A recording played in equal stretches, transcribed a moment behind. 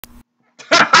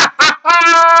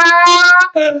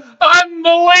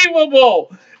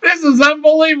Unbelievable. This is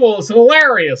unbelievable. It's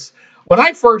hilarious. When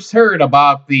I first heard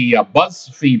about the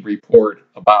BuzzFeed report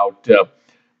about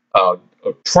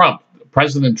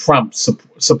President Trump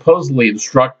supposedly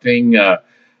instructing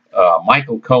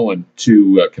Michael Cohen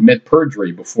to commit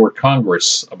perjury before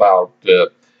Congress about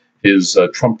his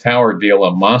Trump Tower deal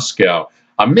in Moscow,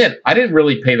 I admit I didn't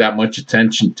really pay that much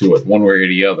attention to it one way or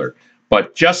the other.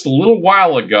 But just a little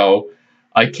while ago,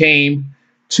 I came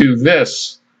to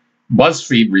this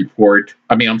BuzzFeed report.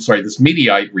 This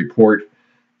Mediaite report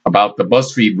about the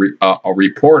BuzzFeed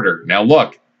reporter. Now,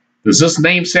 look, does this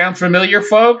name sound familiar,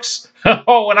 folks?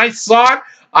 Oh, when I saw it,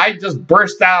 I just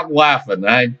burst out laughing.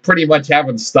 I pretty much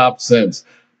haven't stopped since.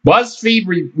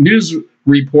 BuzzFeed news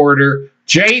reporter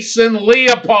Jason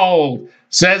Leopold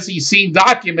says he's seen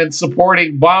documents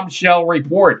supporting bombshell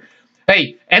report.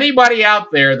 Hey, anybody out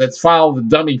there that's followed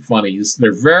the DUmmie FUnnies,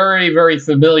 they're very, very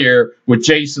familiar with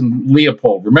Jason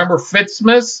Leopold. Remember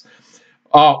Fitzmas?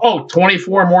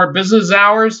 24 more business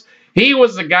hours? He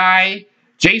was the guy,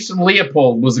 Jason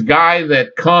Leopold was the guy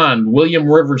that conned William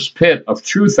Rivers Pitt of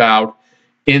Truth Out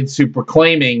into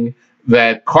proclaiming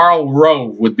that Karl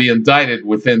Rove would be indicted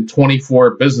within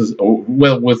 24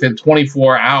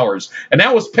 hours. And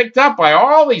that was picked up by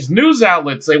all these news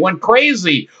outlets. They went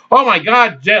crazy. Oh, my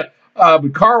God,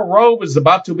 Karl Rove is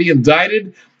about to be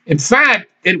indicted. In fact,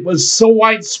 it was so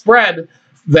widespread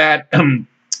that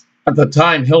at the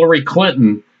time Hillary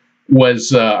Clinton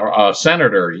was a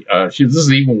senator. This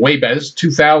is even way back. This is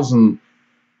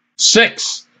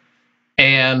 2006.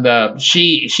 And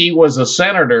she was a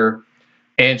senator,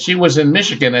 and she was in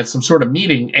Michigan at some sort of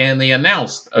meeting, and they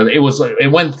announced it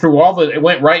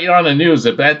went right on the news.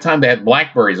 At that time, they had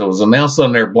Blackberries. It was announced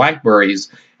on their Blackberries,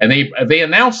 and they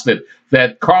announced it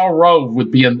that Karl Rove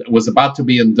was about to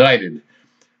be indicted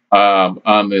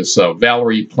on this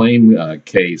Valerie Plame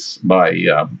case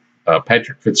by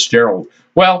Patrick Fitzgerald.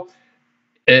 Well,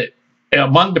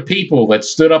 among the people that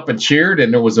stood up and cheered,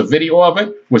 and there was a video of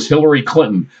it, was Hillary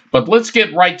Clinton. But let's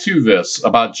get right to this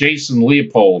about Jason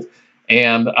Leopold.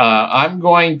 And I'm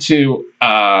going to,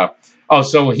 of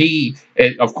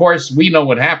course, we know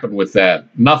what happened with that.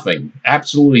 Nothing,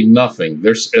 absolutely nothing.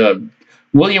 There's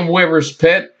William Rivers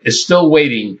Pitt is still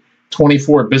waiting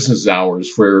 24 business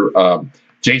hours for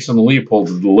Jason Leopold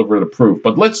to deliver the proof.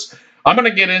 But I'm going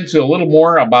to get into a little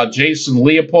more about Jason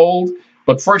Leopold.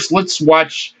 But first, let's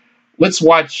watch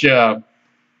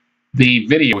the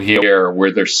video here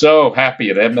where they're so happy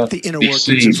at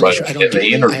MSNBC, but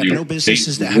they interview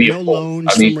Jason Leopold.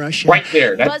 I mean, right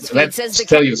there, that's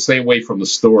tell you to stay away from the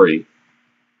story.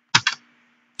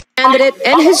 Candidate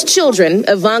and his children,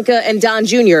 Ivanka and Don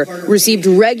Jr., received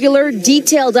regular,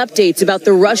 detailed updates about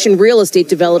the Russian real estate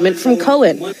development from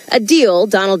Cohen, a deal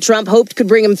Donald Trump hoped could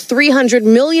bring him $300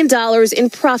 million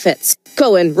in profits.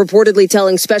 Cohen reportedly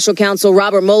telling special counsel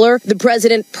Robert Mueller the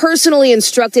president personally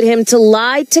instructed him to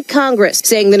lie to Congress,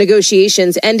 saying the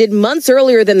negotiations ended months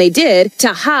earlier than they did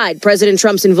to hide President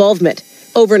Trump's involvement.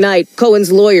 Overnight, Cohen's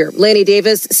lawyer, Lanny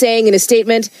Davis, saying in a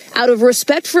statement, out of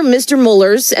respect for Mr.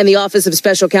 Mueller's and the Office of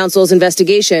Special Counsel's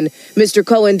investigation, Mr.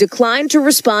 Cohen declined to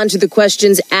respond to the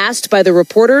questions asked by the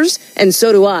reporters, and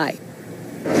so do I.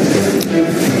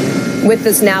 With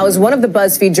us now is one of the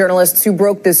BuzzFeed journalists who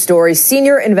broke this story,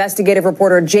 senior investigative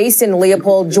reporter Jason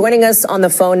Leopold, joining us on the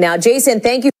phone now. Jason,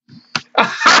 thank you. And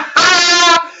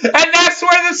that's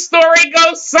where the story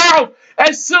goes south.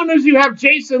 As soon as you have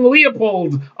Jason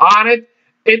Leopold on it,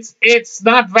 it's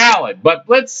not valid. But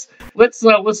let's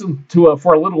listen to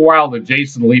for a little while to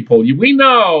Jason Leopold. We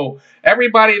know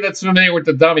everybody that's familiar with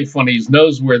the DUmmie FUnnies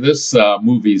knows where this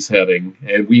movie's heading,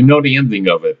 and we know the ending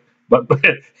of it. But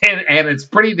it's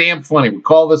pretty damn funny. We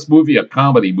call this movie a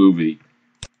comedy movie.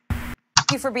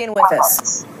 Thank you for being with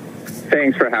us.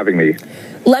 Thanks for having me.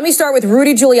 Let me start with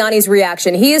Rudy Giuliani's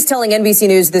reaction. He is telling NBC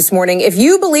News this morning, if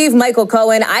you believe Michael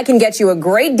Cohen, I can get you a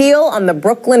great deal on the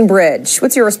Brooklyn Bridge.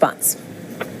 What's your response?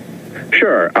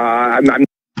 Sure. And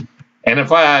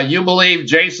if you believe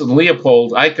Jason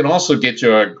Leopold, I can also get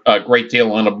you a great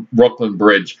deal on a Brooklyn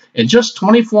Bridge in just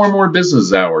 24 more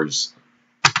business hours.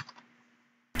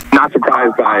 Not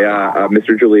surprised by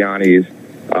Mr. Giuliani's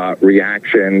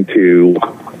reaction to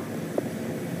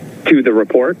the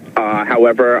report.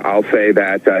 However, I'll say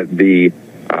that the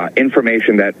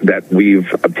information that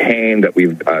we've obtained, that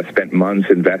we've spent months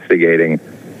investigating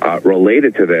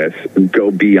related to this,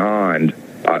 go beyond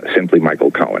simply Michael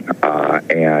Cohen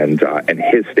and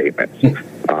his statements.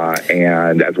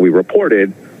 And as we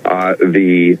reported,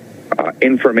 the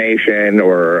information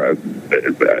or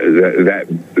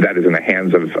that is in the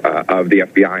hands of the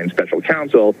FBI and special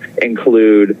counsel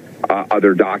include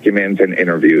other documents and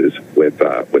interviews with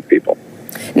people.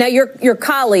 Now, your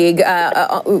colleague,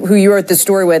 who you wrote the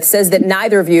story with, says that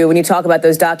neither of you, when you talk about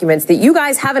those documents, that you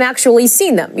guys haven't actually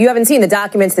seen them. You haven't seen the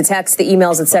documents, the texts, the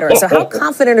emails, et cetera. So how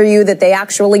confident are you that they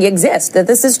actually exist, that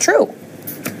this is true?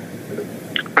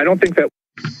 I don't think that...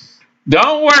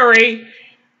 Don't worry.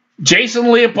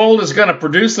 Jason Leopold is going to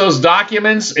produce those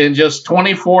documents in just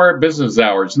 24 business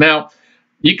hours. Now,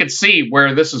 you can see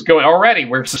where this is going already.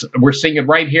 We're seeing it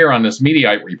right here on this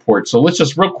Mediaite report. So let's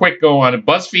just real quick go on it.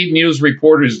 BuzzFeed News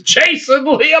reporters Jason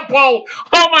Leopold.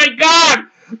 Oh my God,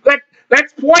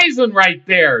 that's poison right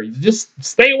there. Just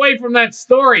stay away from that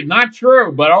story. Not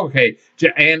true, but okay.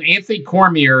 And Anthony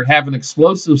Cormier have an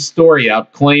explosive story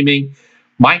out claiming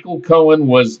Michael Cohen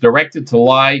was directed to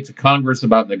lie to Congress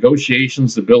about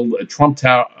negotiations to build a Trump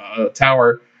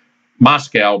Tower,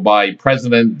 Moscow, by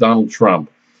President Donald Trump.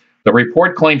 The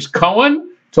report claims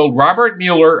Cohen told Robert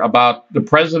Mueller about the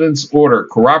president's order,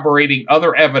 corroborating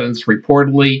other evidence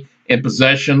reportedly in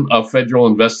possession of federal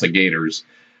investigators.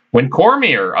 When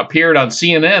Cormier appeared on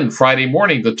CNN Friday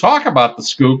morning to talk about the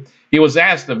scoop, he was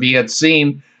asked if he had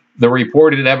seen the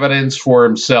reported evidence for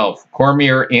himself.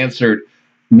 Cormier answered,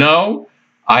 "No,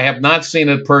 I have not seen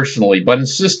it personally," but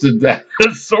insisted that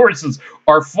his sources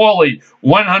are fully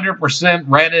 100%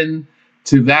 read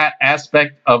into that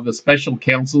aspect of the special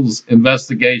counsel's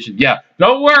investigation. Yeah,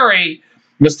 don't worry,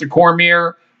 Mr.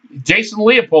 Cormier. Jason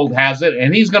Leopold has it,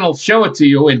 and he's going to show it to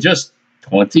you in just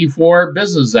 24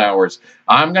 business hours.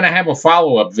 I'm going to have a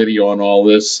follow-up video on all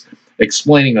this,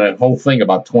 explaining that whole thing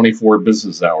about 24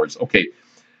 business hours. Okay.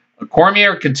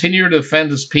 Cormier continued to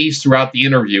defend his piece throughout the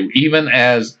interview, even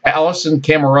as Allison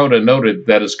Camerota noted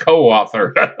that his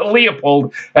co-author,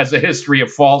 Leopold, has a history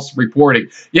of false reporting.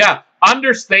 Yeah,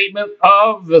 understatement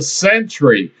of the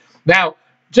century. Now,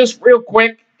 just real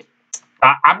quick,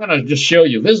 I'm going to just show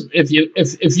you this.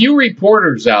 If you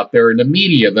reporters out there in the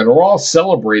media that are all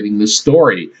celebrating this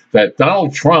story that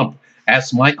Donald Trump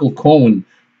asked Michael Cohen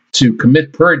to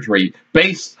commit perjury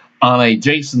based on a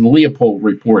Jason Leopold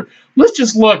report, let's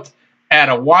just look at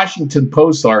a Washington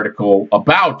Post article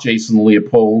about Jason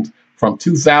Leopold from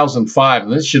 2005,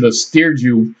 and this should have steered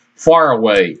you far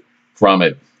away from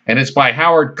it. And it's by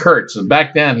Howard Kurtz, and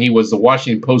back then he was the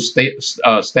Washington Post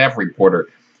staff reporter.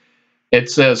 It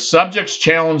says, "Subjects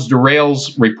Challenge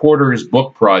Derails Reporter's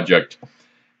Book Project."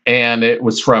 And it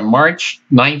was from March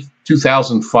 9th,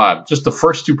 2005. Just the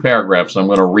first two paragraphs I'm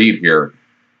going to read here. It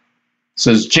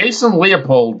says, "Jason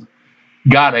Leopold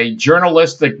got a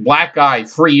journalistic black eye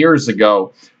 3 years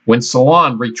ago when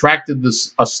Salon retracted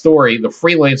a story the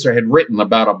freelancer had written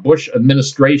about a Bush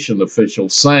administration official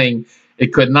saying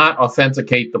it could not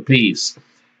authenticate the piece.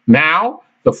 Now,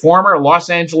 the former Los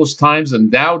Angeles Times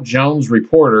and Dow Jones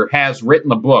reporter has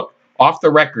written a book, Off the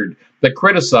Record, that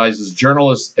criticizes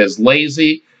journalists as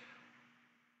lazy.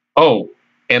 Oh,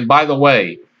 and by the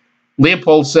way,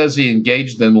 Leopold says he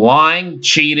engaged in lying,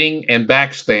 cheating, and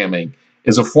backstabbing,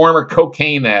 is a former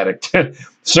cocaine addict,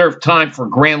 served time for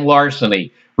grand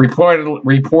larceny,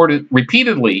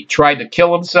 repeatedly tried to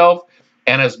kill himself,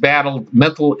 and has battled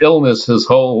mental illness his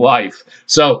whole life."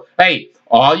 So, hey,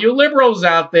 all you liberals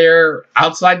out there,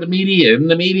 outside the media, in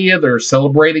the media, they're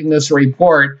celebrating this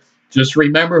report. Just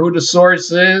remember who the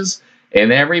source is,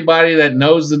 and everybody that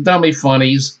knows the DUmmie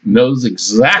FUnnies knows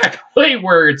exactly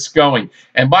where it's going.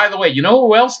 And by the way, you know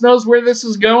who else knows where this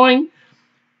is going?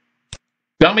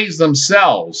 Dummies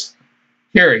themselves.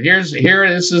 Here,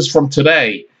 this is from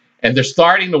today, and they're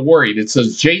starting to worry. It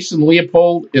says Jason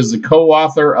Leopold is the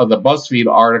co-author of the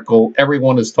BuzzFeed article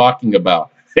everyone is talking about.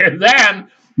 And then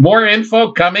more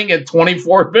info coming in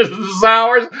 24 business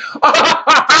hours.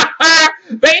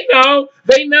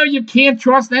 They know you can't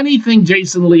trust anything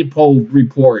Jason Leopold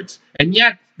reports, and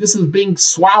yet this is being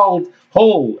swallowed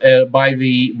whole by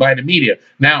the media.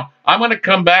 Now, I'm going to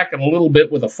come back in a little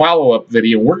bit with a follow-up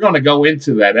video. We're going to go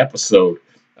into that episode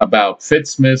about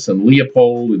Fitzmas and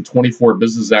Leopold in 24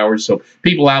 business hours, so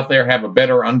people out there have a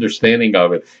better understanding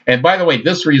of it. And by the way,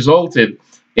 this resulted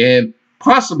in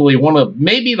possibly one of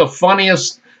maybe the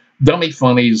funniest DUmmie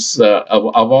FUnnies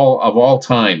of all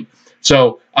time.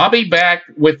 So I'll be back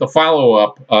with the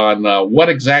follow-up on what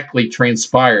exactly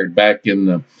transpired back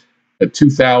in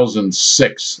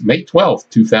 2006, May 12th,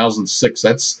 2006.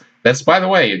 That's, by the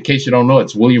way, in case you don't know,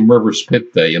 it's William Rivers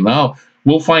Pitt Day. And now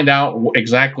we'll find out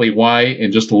exactly why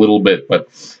in just a little bit.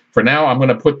 But for now, I'm going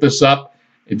to put this up.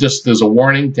 It just as a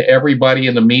warning to everybody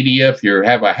in the media. If you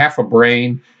have a half a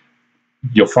brain,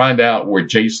 you'll find out where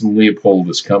Jason Leopold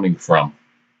is coming from.